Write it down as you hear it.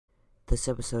This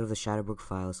episode of the Shadowbrook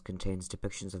Files contains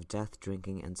depictions of death,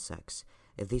 drinking, and sex.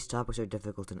 If these topics are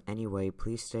difficult in any way,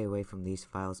 please stay away from these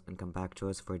files and come back to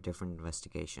us for a different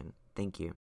investigation. Thank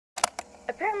you.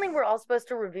 Apparently, we're all supposed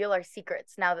to reveal our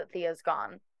secrets now that Thea's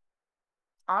gone.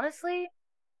 Honestly,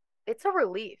 it's a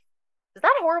relief. Is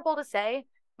that horrible to say?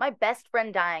 My best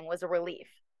friend dying was a relief.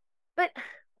 But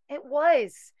it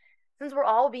was, since we're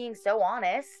all being so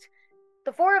honest.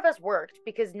 The four of us worked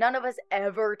because none of us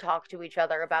ever talked to each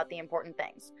other about the important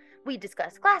things. We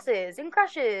discussed classes and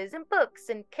crushes and books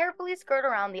and carefully skirt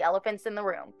around the elephants in the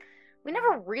room. We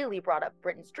never really brought up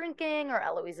Britton's drinking or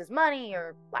Eloise's money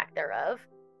or lack thereof.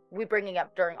 We bringing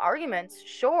up during arguments,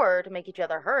 sure, to make each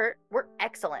other hurt. We're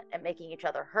excellent at making each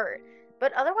other hurt.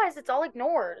 But otherwise, it's all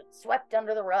ignored, swept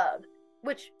under the rug.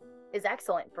 Which is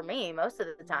excellent for me most of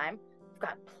the time. I've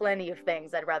got plenty of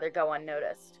things I'd rather go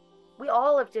unnoticed. We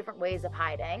all have different ways of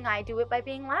hiding. I do it by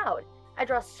being loud. I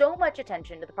draw so much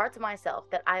attention to the parts of myself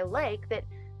that I like that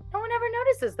no one ever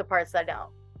notices the parts I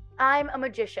don't. I'm a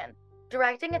magician,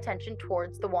 directing attention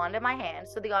towards the wand in my hand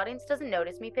so the audience doesn't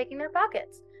notice me picking their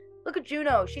pockets. Look at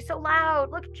Juno, she's so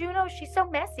loud. Look at Juno, she's so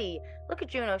messy. Look at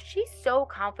Juno, she's so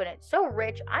confident, so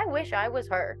rich. I wish I was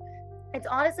her. It's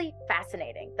honestly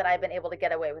fascinating that I've been able to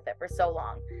get away with it for so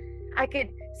long. I could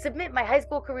submit my high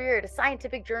school career to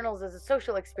scientific journals as a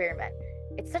social experiment.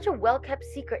 It's such a well-kept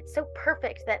secret, so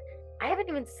perfect that I haven't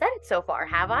even said it so far,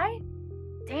 have I?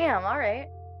 Damn, alright.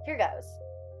 Here goes.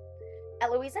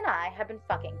 Eloise and I have been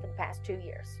fucking for the past 2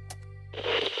 years.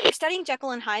 We're studying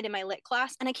Jekyll and Hyde in my lit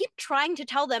class, and I keep trying to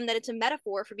tell them that it's a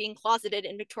metaphor for being closeted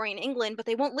in Victorian England, but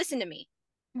they won't listen to me.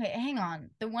 Wait, hang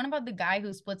on. The one about the guy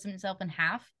who splits himself in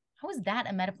half? How is that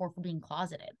a metaphor for being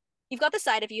closeted? You've got the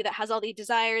side of you that has all the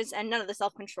desires and none of the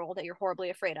self-control that you're horribly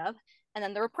afraid of, and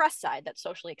then the repressed side that's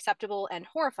socially acceptable and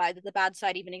horrified that the bad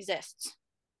side even exists.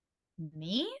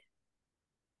 Me?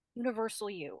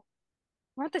 Universal you.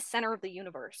 We're at the center of the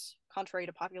universe, contrary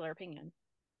to popular opinion.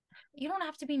 You don't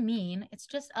have to be mean. It's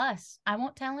just us. I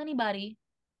won't tell anybody.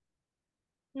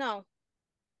 No.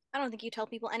 I don't think you tell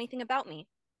people anything about me.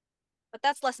 But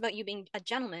that's less about you being a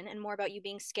gentleman and more about you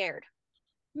being scared.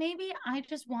 Maybe I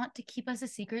just want to keep us a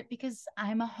secret because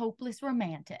I'm a hopeless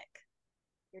romantic.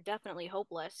 You're definitely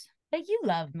hopeless. But you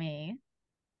love me.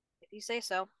 If you say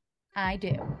so. I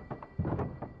do.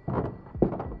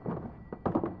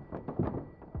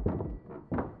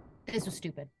 This was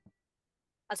stupid.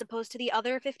 As opposed to the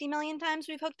other 50 million times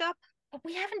we've hooked up? But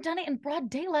we haven't done it in broad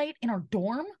daylight in our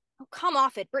dorm. Oh, come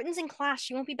off it. Britton's in class.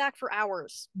 She won't be back for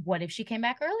hours. What if she came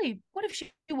back early? What if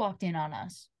she walked in on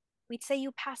us? We'd say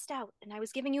you passed out and I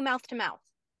was giving you mouth to mouth.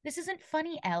 This isn't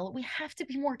funny, Elle. We have to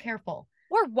be more careful.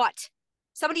 Or what?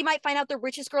 Somebody might find out the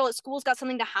richest girl at school's got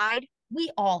something to hide.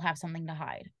 We all have something to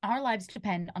hide. Our lives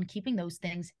depend on keeping those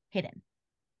things hidden.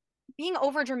 Being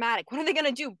overdramatic. What are they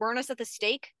gonna do? Burn us at the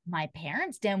stake? My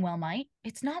parents damn well might.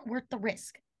 It's not worth the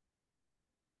risk.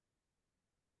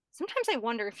 Sometimes I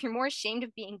wonder if you're more ashamed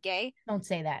of being gay. Don't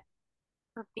say that.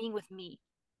 Or being with me.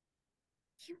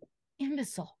 You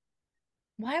imbecile.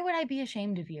 Why would I be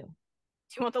ashamed of you?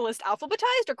 Do you want the list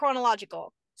alphabetized or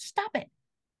chronological? Stop it.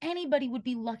 Anybody would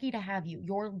be lucky to have you.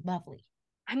 You're lovely.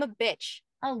 I'm a bitch.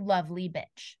 A lovely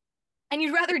bitch. And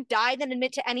you'd rather die than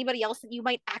admit to anybody else that you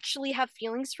might actually have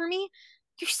feelings for me?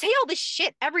 You say all this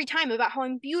shit every time about how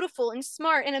I'm beautiful and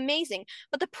smart and amazing,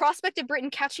 but the prospect of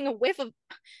Britton catching a whiff of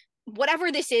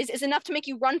whatever this is enough to make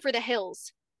you run for the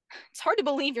hills. It's hard to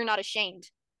believe you're not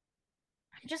ashamed.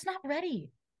 I'm just not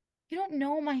ready. You don't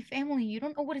know my family. You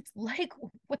don't know what it's like,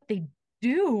 what they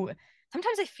do.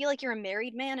 Sometimes I feel like you're a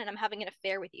married man and I'm having an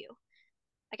affair with you.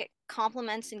 I get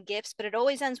compliments and gifts, but it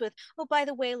always ends with, oh, by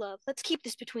the way, love, let's keep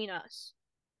this between us.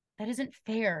 That isn't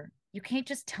fair. You can't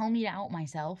just tell me to out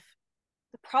myself.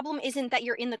 The problem isn't that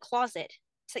you're in the closet.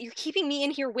 It's that you're keeping me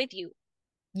in here with you.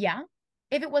 Yeah?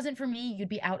 If it wasn't for me, you'd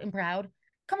be out and proud.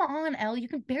 Come on, Elle. You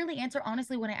can barely answer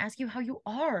honestly when I ask you how you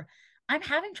are. I'm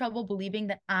having trouble believing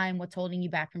that I'm what's holding you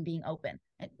back from being open.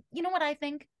 And you know what I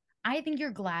think? I think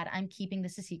you're glad I'm keeping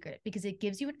this a secret because it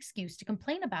gives you an excuse to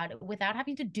complain about it without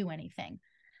having to do anything.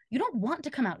 You don't want to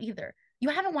come out either. You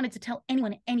haven't wanted to tell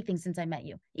anyone anything since I met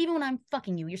you. Even when I'm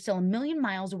fucking you, you're still a million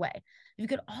miles away. You've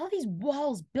got all these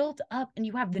walls built up and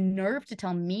you have the nerve to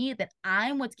tell me that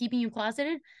I'm what's keeping you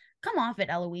closeted? Come off it,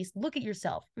 Eloise. Look at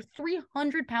yourself. You're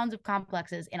 300 pounds of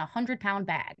complexes in a 100-pound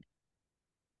bag.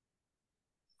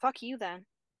 Fuck you, then.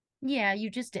 Yeah, you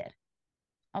just did.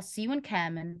 I'll see you in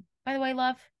chem, and by the way,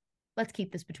 love, let's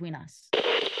keep this between us.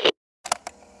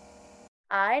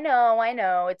 I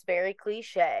know, it's very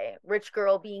cliche. Rich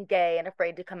girl being gay and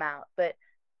afraid to come out. But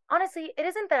honestly, it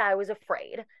isn't that I was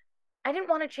afraid. I didn't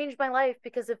want to change my life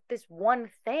because of this one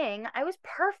thing. I was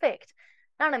perfect.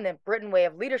 Not in the Britain way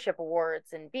of leadership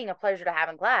awards and being a pleasure to have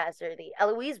in class, or the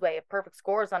Eloise way of perfect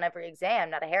scores on every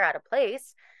exam, not a hair out of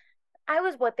place. I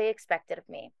was what they expected of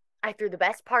me. I threw the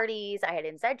best parties. I had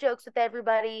inside jokes with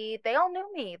everybody. They all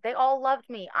knew me. They all loved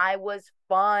me. I was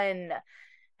fun.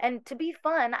 And to be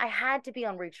fun, I had to be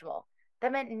unreachable.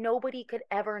 That meant nobody could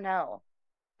ever know.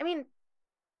 I mean,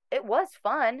 it was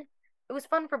fun. It was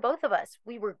fun for both of us.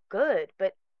 We were good,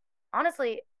 but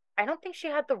honestly, I don't think she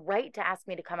had the right to ask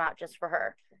me to come out just for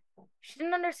her. She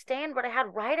didn't understand what I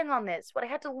had riding on this, what I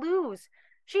had to lose.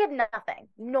 She had nothing,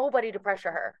 nobody to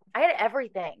pressure her. I had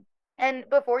everything. And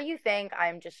before you think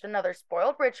I'm just another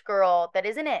spoiled rich girl, that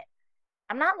isn't it.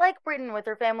 I'm not like Britain with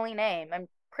her family name. I'm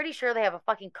pretty sure they have a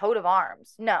fucking coat of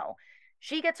arms. No.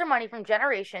 She gets her money from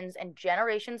generations and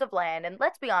generations of land, and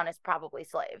let's be honest, probably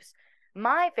slaves.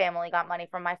 My family got money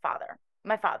from my father.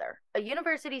 My father, a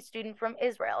university student from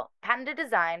Israel, patented a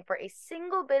design for a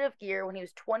single bit of gear when he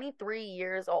was 23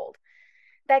 years old.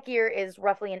 That gear is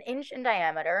roughly an inch in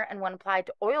diameter, and when applied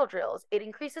to oil drills, it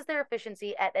increases their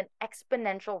efficiency at an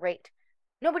exponential rate.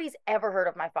 Nobody's ever heard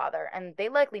of my father, and they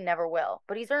likely never will,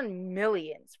 but he's earned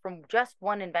millions from just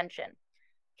one invention.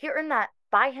 He earned that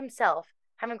by himself,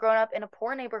 having grown up in a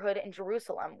poor neighborhood in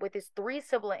Jerusalem with his three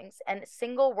siblings and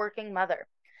single working mother.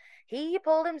 He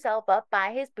pulled himself up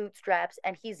by his bootstraps,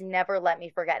 and he's never let me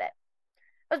forget it.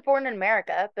 I was born in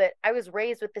America, but I was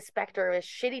raised with the specter of a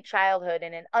shitty childhood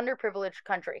in an underprivileged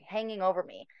country hanging over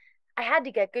me. I had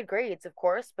to get good grades, of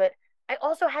course, but I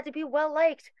also had to be well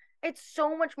liked. It's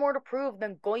so much more to prove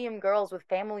than Goyim girls with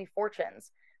family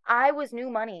fortunes. I was new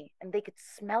money, and they could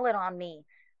smell it on me.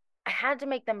 I had to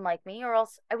make them like me, or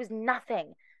else I was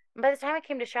nothing. And by the time I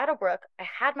came to Shadowbrook, I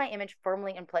had my image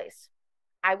firmly in place.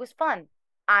 I was fun.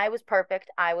 I was perfect.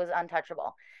 I was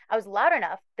untouchable. I was loud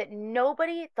enough that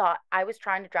nobody thought I was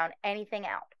trying to drown anything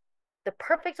out. The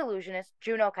perfect illusionist,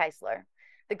 Juno Keisler,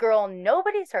 the girl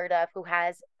nobody's heard of who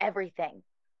has everything.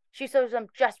 She shows them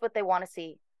just what they want to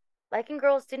see. Liking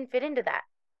girls didn't fit into that.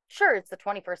 Sure, it's the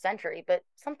 21st century, but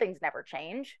some things never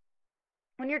change.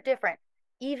 When you're different,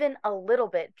 even a little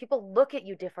bit, people look at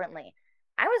you differently.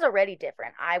 I was already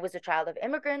different. I was a child of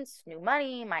immigrants, new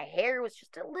money, my hair was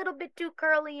just a little bit too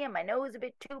curly and my nose a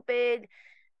bit too big.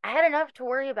 I had enough to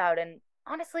worry about, and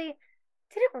honestly,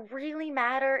 did it really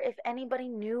matter if anybody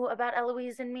knew about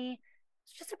Eloise and me?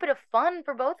 It's just a bit of fun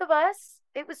for both of us.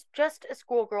 It was just a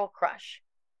schoolgirl crush.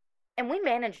 And we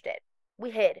managed it.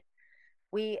 We hid.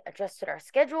 We adjusted our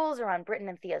schedules around Britton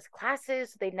and Thea's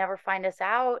classes so they'd never find us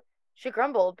out. She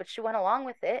grumbled, but she went along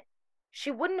with it.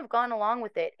 She wouldn't have gone along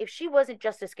with it if she wasn't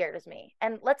just as scared as me.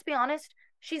 And let's be honest,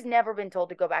 she's never been told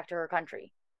to go back to her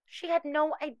country. She had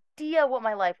no idea what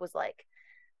my life was like.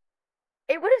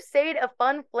 It would have stayed a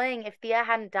fun fling if Thea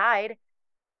hadn't died.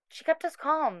 She kept us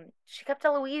calm. She kept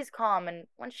Eloise calm, and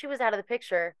when she was out of the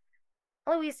picture,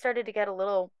 Eloise started to get a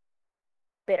little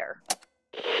bitter.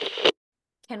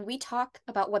 Can we talk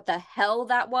about what the hell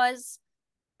that was?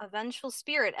 A vengeful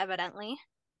spirit, evidently.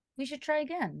 We should try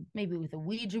again. Maybe with a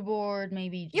Ouija board,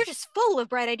 maybe You're just full of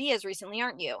bright ideas recently,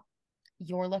 aren't you?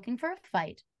 You're looking for a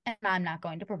fight, and I'm not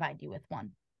going to provide you with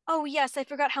one. Oh yes, I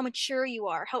forgot how mature you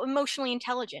are, how emotionally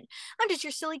intelligent. I'm just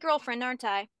your silly girlfriend, aren't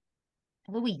I?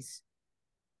 Louise.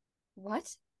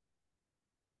 What?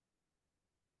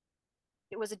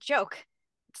 It was a joke.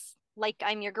 It's like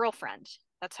I'm your girlfriend.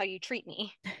 That's how you treat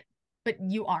me. But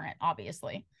you aren't,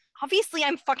 obviously. Obviously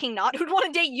I'm fucking not. Who'd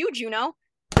want to date you, Juno?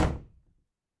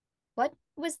 What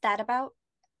was that about?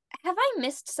 Have I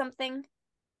missed something?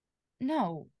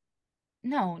 No,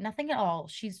 nothing at all.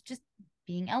 She's just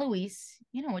being Eloise.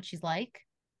 You know what she's like.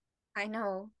 I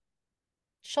know.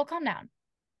 She'll calm down.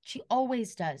 She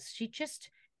always does. She just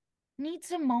needs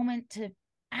a moment to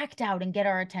act out and get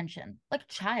our attention. Like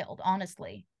a child,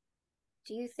 honestly.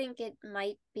 Do you think it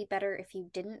might be better if you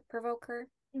didn't provoke her?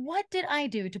 What did I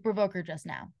do to provoke her just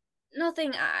now?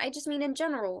 Nothing. I just mean in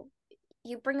general.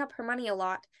 You bring up her money a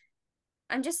lot.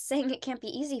 I'm just saying it can't be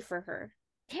easy for her.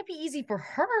 Can't be easy for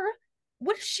her.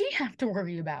 What does she have to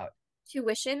worry about?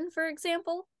 Tuition, for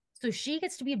example? So she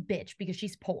gets to be a bitch because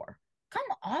she's poor. Come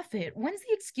off it. When's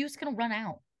the excuse gonna run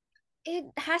out? It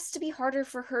has to be harder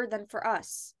for her than for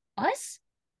us. Us?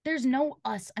 There's no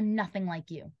us. I'm nothing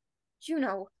like you.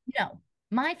 Juno. No.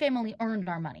 My family earned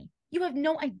our money. You have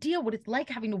no idea what it's like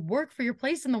having to work for your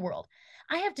place in the world.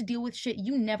 I have to deal with shit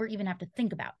you never even have to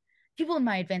think about. People in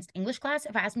my advanced English class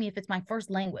have asked me if it's my first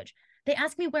language. They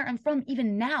ask me where I'm from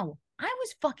even now. I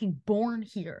was fucking born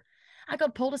here. I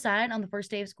got pulled aside on the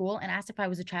first day of school and asked if I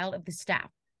was a child of the staff.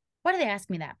 Why do they ask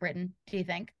me that, Britton? Do you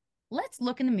think? Let's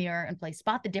look in the mirror and play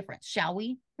spot the difference, shall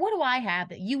we? What do I have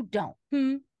that you don't?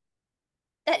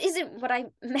 That isn't what I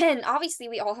meant. Obviously,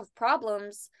 we all have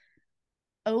problems.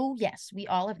 Oh, yes, we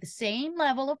all have the same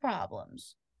level of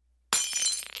problems.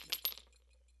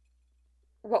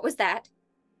 What was that?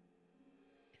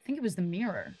 I think it was the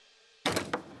mirror.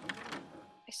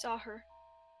 I saw her.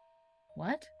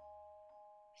 What?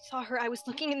 I saw her. I was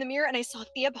looking in the mirror and I saw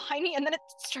Thea behind me and then it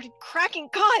started cracking.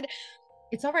 God!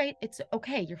 It's all right. It's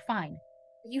okay. You're fine.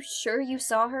 Are you sure you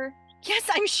saw her? Yes,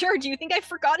 I'm sure. Do you think I've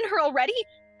forgotten her already?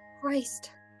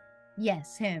 Christ.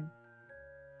 Yes, him.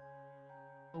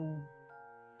 Oh,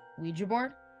 Ouija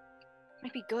board?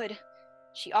 Might be good.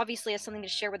 She obviously has something to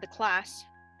share with the class.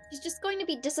 She's just going to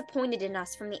be disappointed in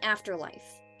us from the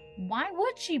afterlife. Why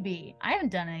would she be? I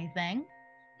haven't done anything.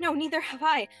 No, neither have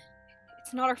I.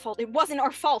 It's not our fault. It wasn't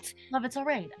our fault. Love, it's all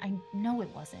right. I know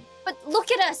it wasn't. But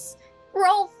look at us! We're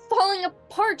all falling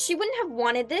apart. She wouldn't have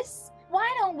wanted this.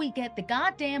 Why don't we get the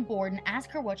goddamn board and ask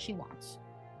her what she wants?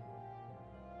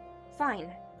 Fine.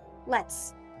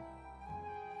 Let's.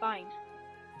 Fine.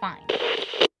 Fine.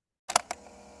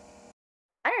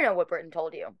 I don't know what Britain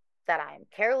told you. That I'm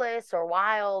careless or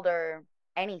wild or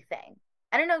anything.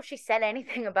 I don't know if she said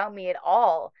anything about me at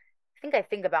all. I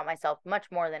think about myself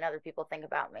much more than other people think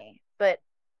about me. But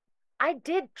I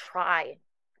did try.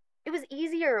 It was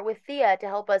easier with Thea to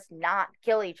help us not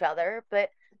kill each other, but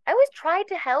I always tried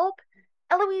to help.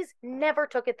 Eloise never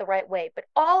took it the right way, but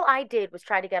all I did was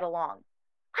try to get along.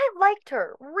 I liked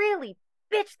her, really,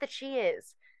 bitch that she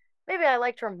is. Maybe I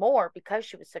liked her more because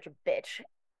she was such a bitch.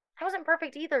 I wasn't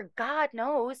perfect either, God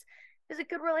knows. It was a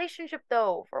good relationship,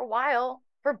 though, for a while,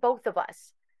 for both of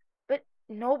us. But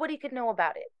nobody could know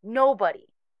about it. Nobody.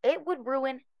 It would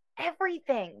ruin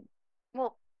everything.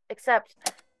 Well, except.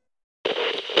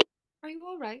 Are you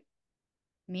all right?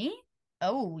 Me?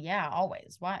 Oh, yeah,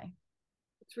 always. Why?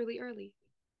 It's really early.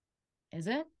 Is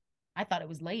it? I thought it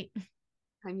was late.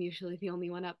 I'm usually the only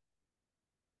one up.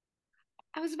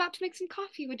 I was about to make some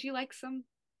coffee. Would you like some?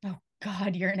 Oh,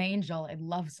 God, you're an angel. I'd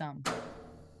love some.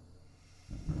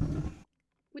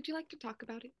 Would you like to talk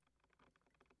about it?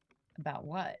 About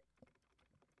what?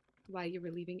 Why you were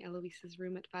leaving Eloise's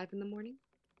room at 5 in the morning?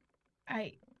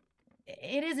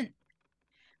 It isn't.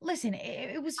 Listen,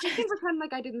 it was I just. can pretend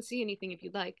like I didn't see anything if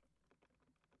you'd like.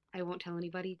 I won't tell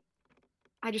anybody.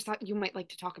 I just thought you might like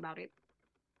to talk about it.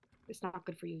 It's not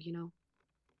good for you, you know?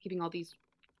 Keeping all these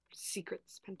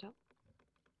secrets pent up.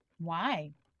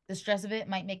 Why? The stress of it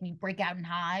might make me break out in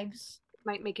hives. It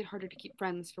might make it harder to keep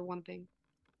friends, for one thing.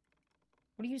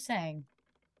 What are you saying?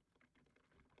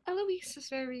 Eloise is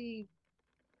very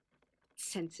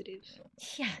sensitive.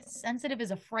 Yeah, sensitive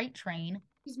as a freight train.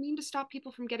 She's mean to stop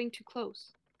people from getting too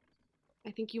close. I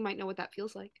think you might know what that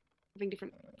feels like, having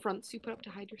different fronts you put up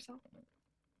to hide yourself.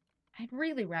 I'd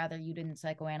really rather you didn't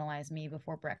psychoanalyze me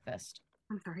before breakfast.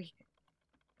 I'm sorry.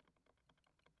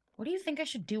 What do you think I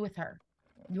should do with her?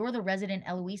 You're the resident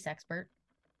Eloise expert.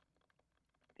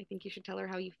 I think you should tell her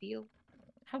how you feel.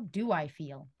 How do I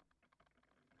feel?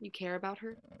 You care about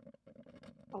her.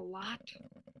 A lot.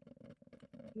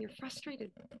 And you're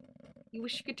frustrated. You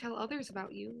wish you could tell others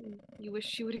about you, and you wish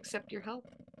she would accept your help.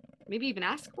 Maybe even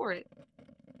ask for it.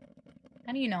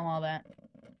 How do you know all that?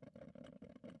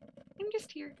 I'm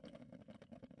just here.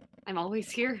 I'm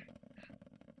always here.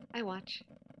 I watch.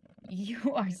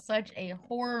 You are such a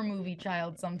horror movie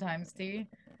child sometimes, T.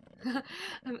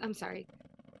 I'm sorry.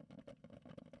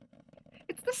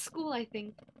 It's the school, I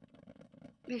think.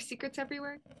 There's secrets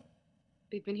everywhere.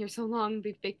 They've been here so long,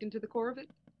 they've baked into the core of it.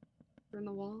 They're in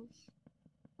the walls,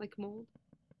 like mold.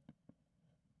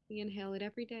 We inhale it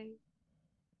every day.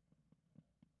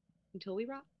 Until we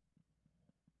rot.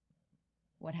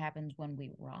 What happens when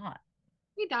we rot?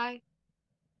 We die.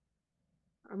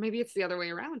 Or maybe it's the other way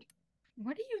around.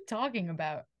 What are you talking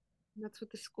about? That's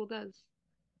what the school does.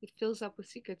 It fills up with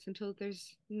secrets until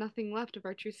there's nothing left of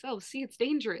our true selves. See, it's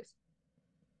dangerous.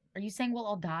 Are you saying we'll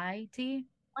all die, T?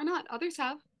 Why not? Others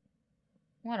have.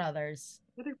 What others?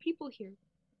 Other people here.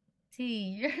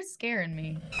 T, you're scaring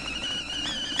me.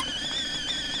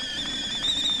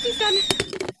 He's done.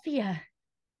 Thea.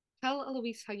 Tell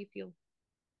Eloise how you feel.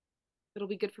 It'll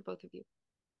be good for both of you.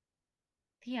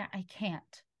 Thea, I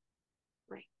can't.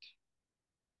 Right.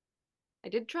 I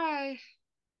did try.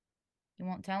 You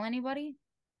won't tell anybody?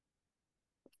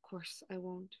 Of course I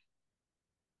won't.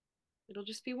 It'll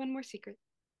just be one more secret.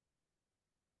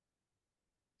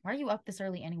 Why are you up this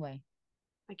early anyway?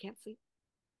 I can't sleep.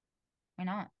 Why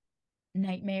not?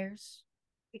 Nightmares?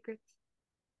 Secrets.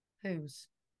 Whose?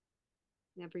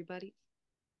 Everybody's.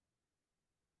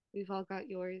 We've all got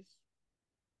yours.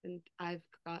 And I've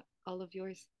got all of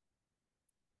yours.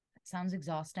 Sounds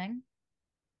exhausting.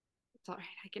 It's all right.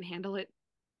 I can handle it.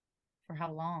 For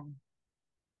how long?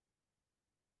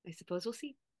 I suppose we'll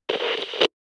see. I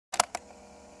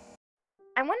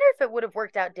wonder if it would have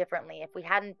worked out differently if we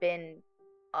hadn't been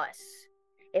us.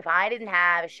 If I didn't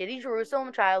have a shitty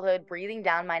Jerusalem childhood breathing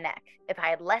down my neck. If I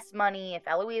had less money, if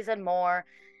Eloise had more.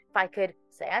 If I could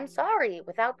say I'm sorry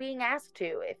without being asked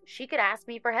to. If she could ask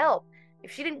me for help.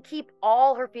 If she didn't keep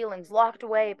all her feelings locked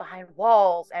away behind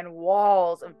walls and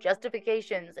walls of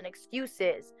justifications and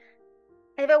excuses.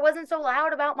 If I wasn't so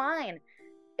loud about mine.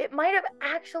 It might have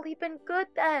actually been good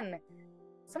then.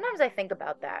 Sometimes I think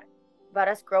about that. About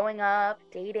us growing up,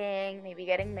 dating, maybe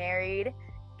getting married,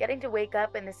 getting to wake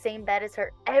up in the same bed as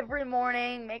her every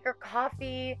morning, make her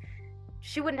coffee.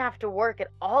 She wouldn't have to work at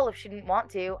all if she didn't want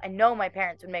to. I know my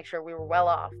parents would make sure we were well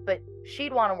off, but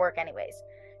she'd want to work anyways.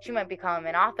 She might become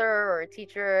an author or a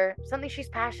teacher, something she's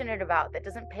passionate about that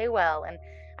doesn't pay well, and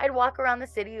I'd walk around the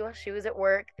city while she was at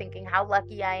work thinking how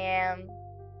lucky I am.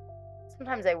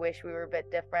 Sometimes I wish we were a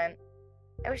bit different.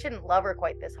 I wish I didn't love her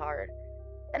quite this hard.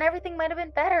 Then everything might have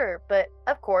been better, but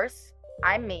of course,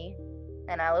 I'm me,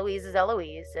 and Eloise is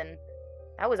Eloise, and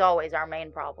that was always our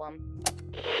main problem.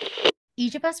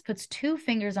 Each of us puts 2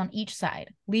 fingers on each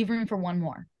side. Leave room for one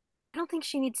more. I don't think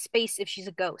she needs space if she's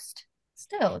a ghost.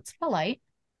 Still, it's polite.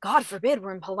 God forbid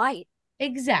we're impolite.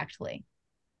 Exactly.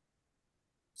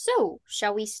 So,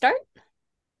 shall we start?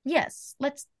 Yes,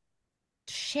 let's...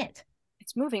 Shit.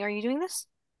 It's moving. Are you doing this?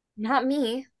 Not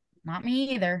me. Not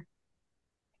me either.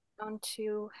 On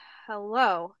to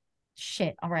hello.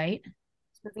 Shit, all right.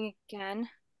 It's moving again.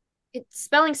 It's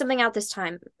spelling something out this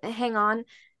time. Hang on.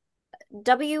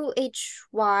 WHYAREYOUHERE.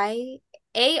 Why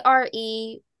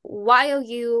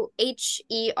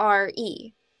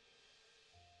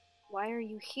are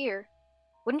you here?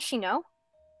 Wouldn't she know?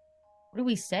 What do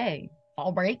we say?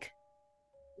 Fall break?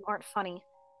 You aren't funny.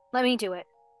 Let me do it.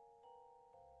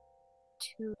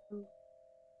 To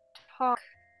talk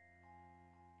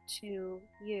to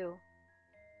you.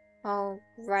 All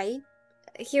right.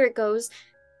 Here it goes.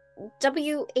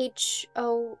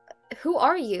 WHO. Who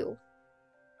are you?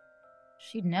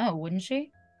 She'd know, wouldn't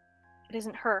she? It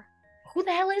isn't her. Who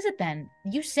the hell is it then?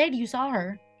 You said you saw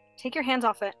her. Take your hands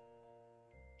off it.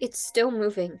 It's still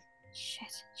moving.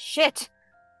 Shit. Shit!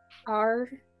 Are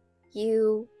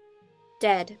you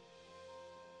dead?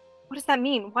 What does that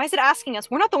mean? Why is it asking us?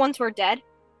 We're not the ones who are dead.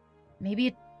 Maybe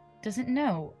it doesn't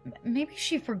know. Maybe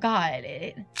she forgot.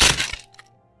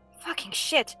 Fucking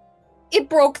shit. It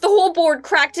broke. The whole board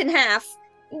cracked in half.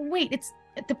 Wait,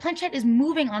 the planchette is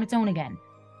moving on its own again.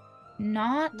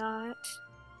 Not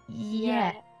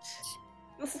yet.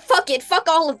 Fuck it. Fuck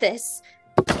all of this.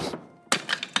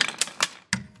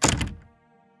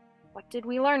 What did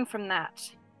we learn from that?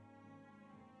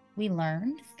 We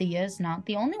learned Thea's not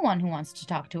the only one who wants to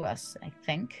talk to us, I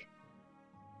think.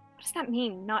 What does that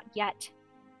mean, not yet?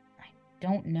 I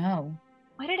don't know.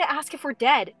 Why did it ask if we're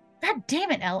dead? God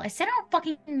damn it, Elle. I said I don't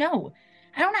fucking know.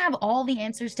 I don't have all the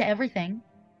answers to everything.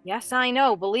 Yes, I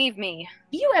know, believe me.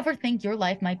 Do you ever think your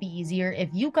life might be easier if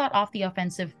you got off the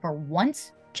offensive for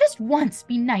once? Just once,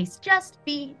 be nice. Just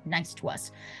be nice to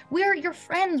us. We're your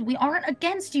friends. We aren't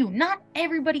against you. Not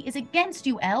everybody is against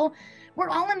you, Elle. We're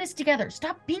all in this together.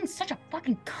 Stop being such a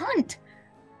fucking cunt.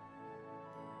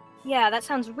 Yeah, that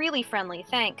sounds really friendly,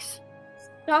 thanks.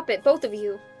 Stop it, both of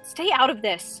you. Stay out of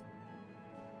this.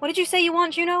 What did you say you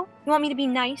want, Juno? You want me to be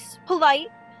nice? Polite?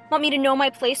 Want me to know my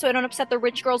place so I don't upset the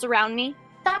rich girls around me?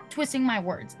 Stop twisting my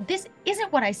words. This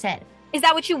isn't what I said. Is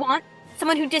that what you want?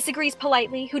 Someone who disagrees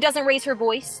politely, who doesn't raise her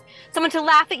voice? Someone to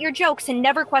laugh at your jokes and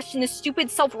never question the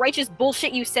stupid, self-righteous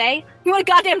bullshit you say? You want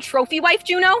a goddamn trophy wife,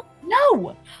 Juno?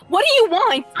 No! What do you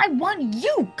want? I want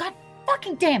you! God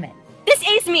fucking damn it! This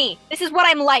is me! This is what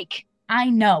I'm like! I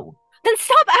know. Then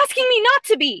stop asking me not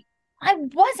to be! I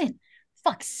wasn't!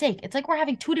 Fuck's sake, it's like we're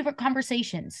having 2 different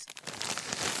conversations.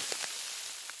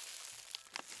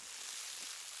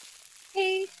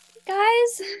 Hey,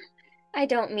 guys. I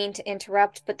don't mean to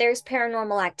interrupt, but there's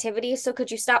paranormal activity, so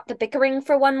could you stop the bickering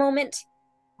for one moment?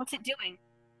 What's it doing?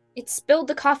 It spilled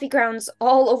the coffee grounds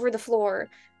all over the floor.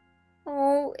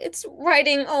 Oh, it's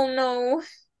writing, oh no.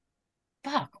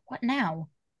 Fuck, what now?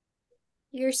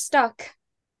 You're stuck.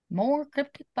 More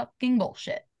cryptic fucking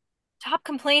bullshit. Stop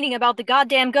complaining about the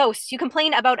goddamn ghosts. You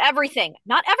complain about everything.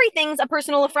 Not everything's a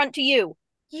personal affront to you.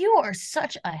 You are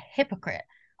such a hypocrite.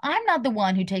 I'm not the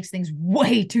one who takes things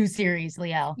way too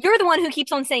seriously, Elle. You're the one who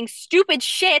keeps on saying stupid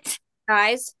shit.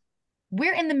 Guys,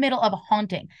 we're in the middle of a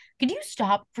haunting. Could you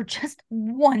stop for just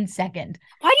 1 second?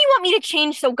 Why do you want me to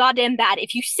change so goddamn bad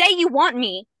if you say you want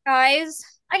me? guys.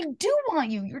 I do want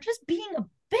you. You're just being a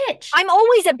bitch. I'm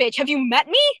always a bitch. Have you met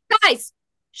me? Guys,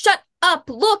 Shut up!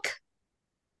 Look!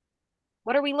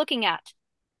 What are we looking at?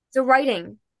 The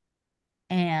writing.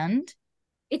 And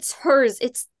It's hers.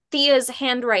 It's Thea's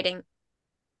handwriting.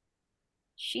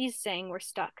 She's saying we're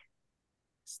stuck.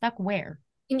 stuck where?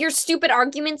 In your stupid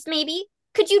arguments, maybe?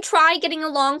 Could you try getting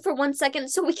along for 1 second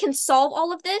so we can solve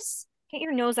all of this? Get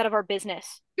your nose out of our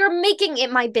business. You're making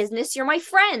it my business. You're my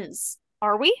friends.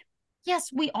 Are we?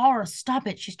 Yes, we are. Stop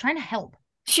it. She's trying to help.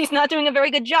 She's not doing a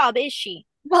very good job, is she?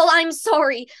 Well, I'm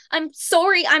sorry. I'm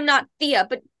sorry I'm not Thea,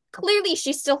 but clearly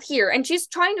she's still here and she's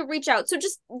trying to reach out. So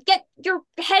just get your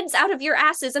heads out of your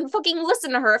asses and fucking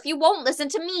listen to her if you won't listen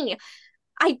to me.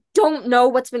 I don't know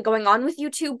what's been going on with you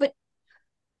two, but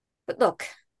look,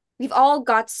 we've all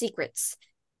got secrets.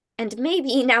 And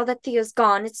maybe now that Thea's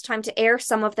gone, it's time to air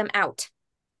some of them out.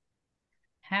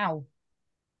 How?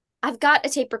 I've got a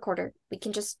tape recorder. We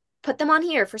can just put them on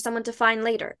here for someone to find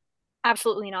later.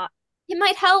 Absolutely not. It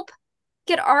might help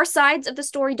get our sides of the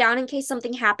story down in case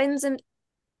something happens, and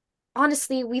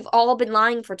honestly, we've all been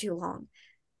lying for too long.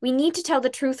 We need to tell the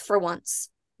truth for once.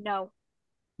 No.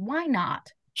 Why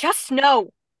not? Just no.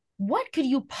 What could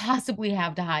you possibly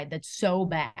have to hide that's so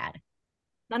bad?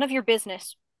 None of your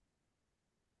business.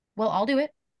 Well, I'll do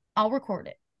it. I'll record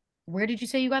it. Where did you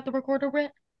say you got the recorder,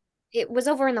 Britt? It was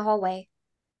over in the hallway.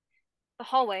 The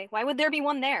hallway. Why would there be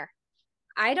one there?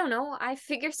 I don't know. I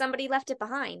figure somebody left it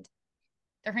behind.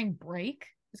 During break?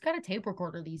 Who's got a tape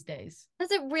recorder these days?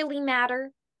 Does it really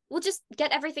matter? We'll just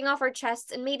get everything off our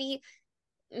chests and maybe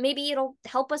it'll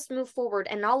help us move forward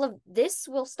and all of this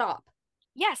will stop.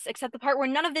 Yes, except the part where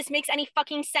none of this makes any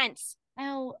fucking sense.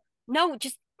 Elle, No,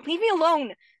 just leave me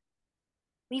alone.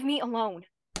 Leave me alone.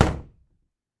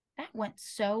 that went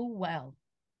so well.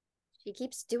 She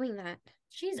keeps doing that.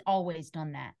 She's always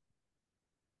done that.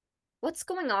 What's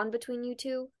going on between you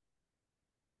two?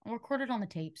 I'll record it on the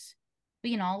tapes.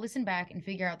 We can all listen back and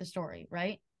figure out the story,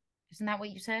 right? Isn't that what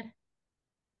you said?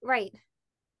 Right.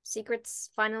 Secrets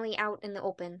finally out in the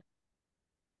open.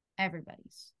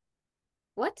 Everybody's.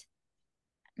 What?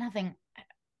 Nothing.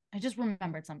 I just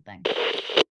remembered something.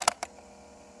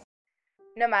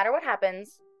 No matter what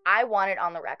happens, I want it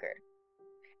on the record.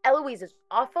 Eloise is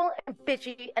awful and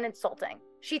bitchy and insulting.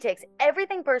 She takes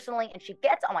everything personally and she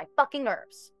gets on my fucking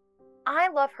nerves. I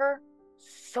love her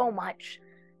so much.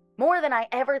 More than I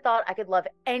ever thought I could love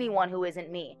anyone who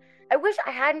isn't me. I wish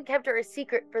I hadn't kept her a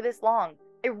secret for this long.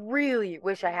 I really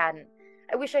wish I hadn't.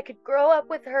 I wish I could grow up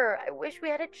with her. I wish we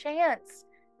had a chance.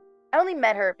 I only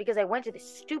met her because I went to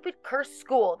this stupid cursed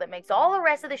school that makes all the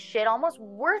rest of the shit almost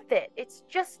worth it. It's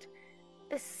just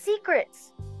the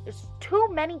secrets. There's too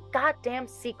many goddamn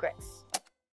secrets.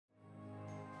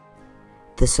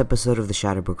 This episode of the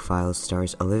Shadowbrook Files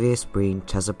stars Olivia Spreen,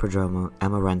 Tessa Prodromo,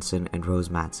 Emma Renson, and Rose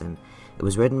Madsen. It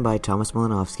was written by Thomas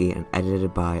Malinowski and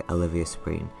edited by Olivia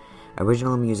Spreen.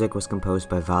 Original music was composed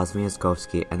by Vazmy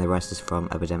Askovsky, and the rest is from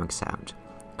Epidemic Sound.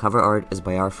 Cover art is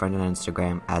by our friend on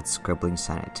Instagram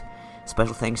 @ScribblingSenate.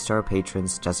 Special thanks to our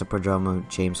patrons Tessa Prodromo,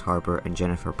 James Harper, and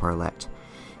Jennifer Parlett.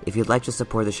 If you'd like to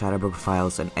support the Shadowbrook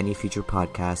Files and any future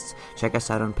podcasts, check us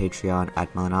out on Patreon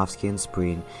 @Malinowski and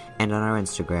Spreen and on our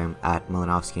Instagram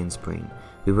 @Malinowski and Spreen.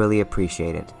 We really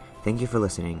appreciate it. Thank you for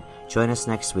listening. Join us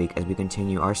next week as we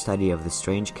continue our study of the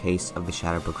strange case of the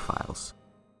Shadowbrook Files.